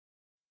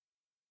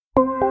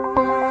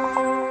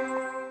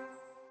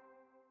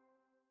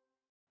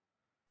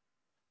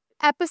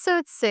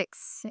Episode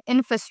 6,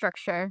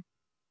 Infrastructure.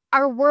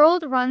 Our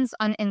world runs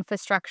on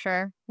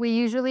infrastructure we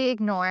usually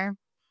ignore: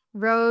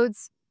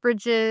 roads,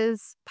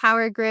 bridges,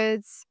 power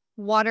grids,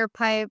 water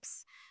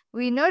pipes.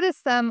 We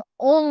notice them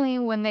only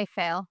when they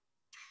fail.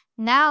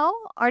 Now,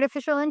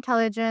 artificial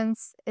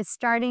intelligence is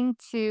starting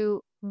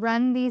to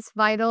run these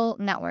vital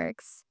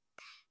networks.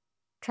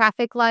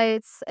 Traffic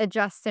lights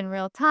adjust in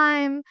real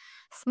time,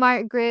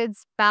 smart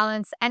grids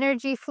balance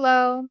energy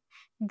flow,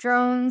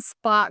 drones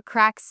spot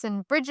cracks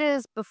in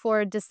bridges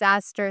before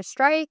disaster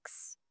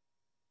strikes.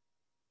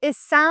 It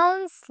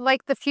sounds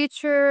like the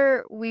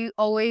future we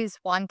always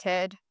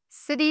wanted.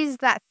 Cities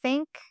that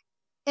think,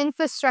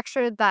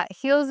 infrastructure that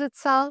heals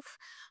itself.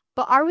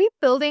 But are we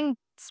building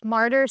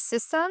smarter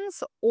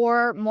systems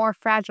or more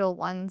fragile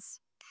ones?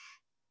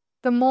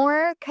 The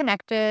more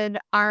connected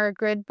our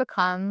grid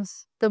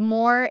becomes, the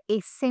more a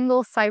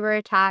single cyber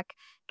attack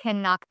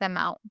can knock them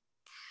out.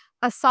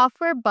 A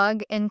software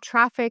bug in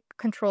traffic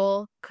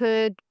control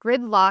could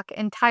gridlock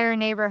entire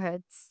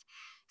neighborhoods.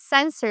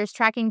 Sensors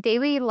tracking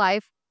daily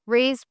life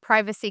raise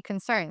privacy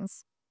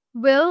concerns.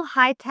 Will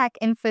high-tech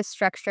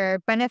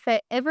infrastructure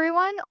benefit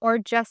everyone or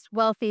just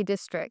wealthy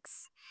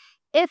districts?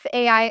 If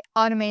AI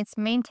automates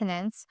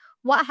maintenance,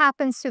 what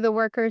happens to the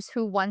workers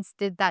who once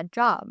did that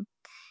job?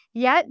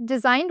 Yet,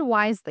 designed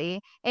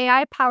wisely,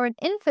 AI-powered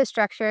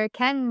infrastructure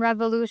can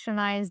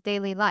revolutionize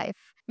daily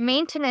life.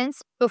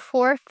 Maintenance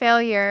before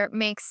failure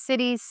makes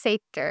cities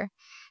safer.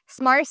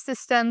 Smart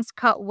systems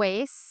cut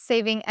waste,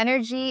 saving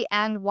energy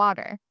and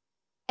water.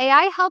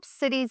 AI helps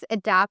cities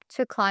adapt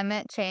to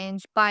climate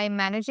change by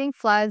managing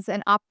floods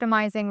and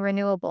optimizing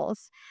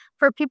renewables.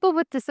 For people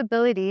with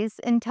disabilities,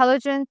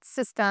 intelligent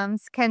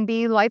systems can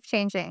be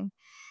life-changing.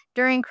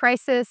 During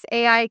crisis,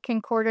 AI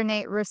can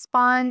coordinate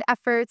respond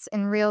efforts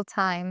in real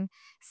time,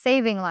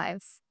 saving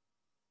lives.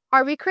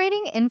 Are we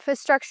creating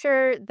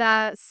infrastructure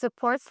that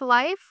supports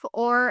life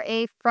or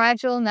a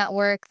fragile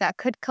network that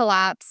could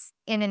collapse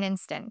in an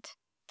instant?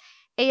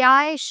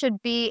 AI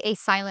should be a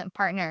silent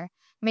partner,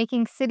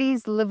 making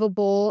cities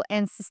livable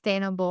and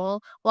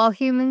sustainable while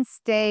humans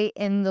stay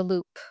in the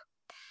loop.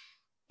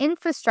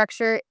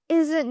 Infrastructure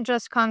isn't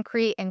just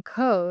concrete and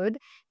code,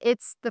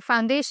 it's the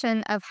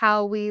foundation of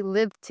how we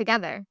live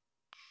together.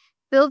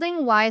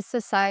 Building wise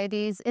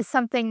societies is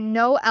something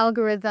no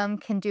algorithm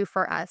can do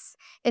for us.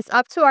 It's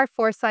up to our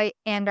foresight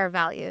and our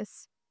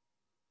values.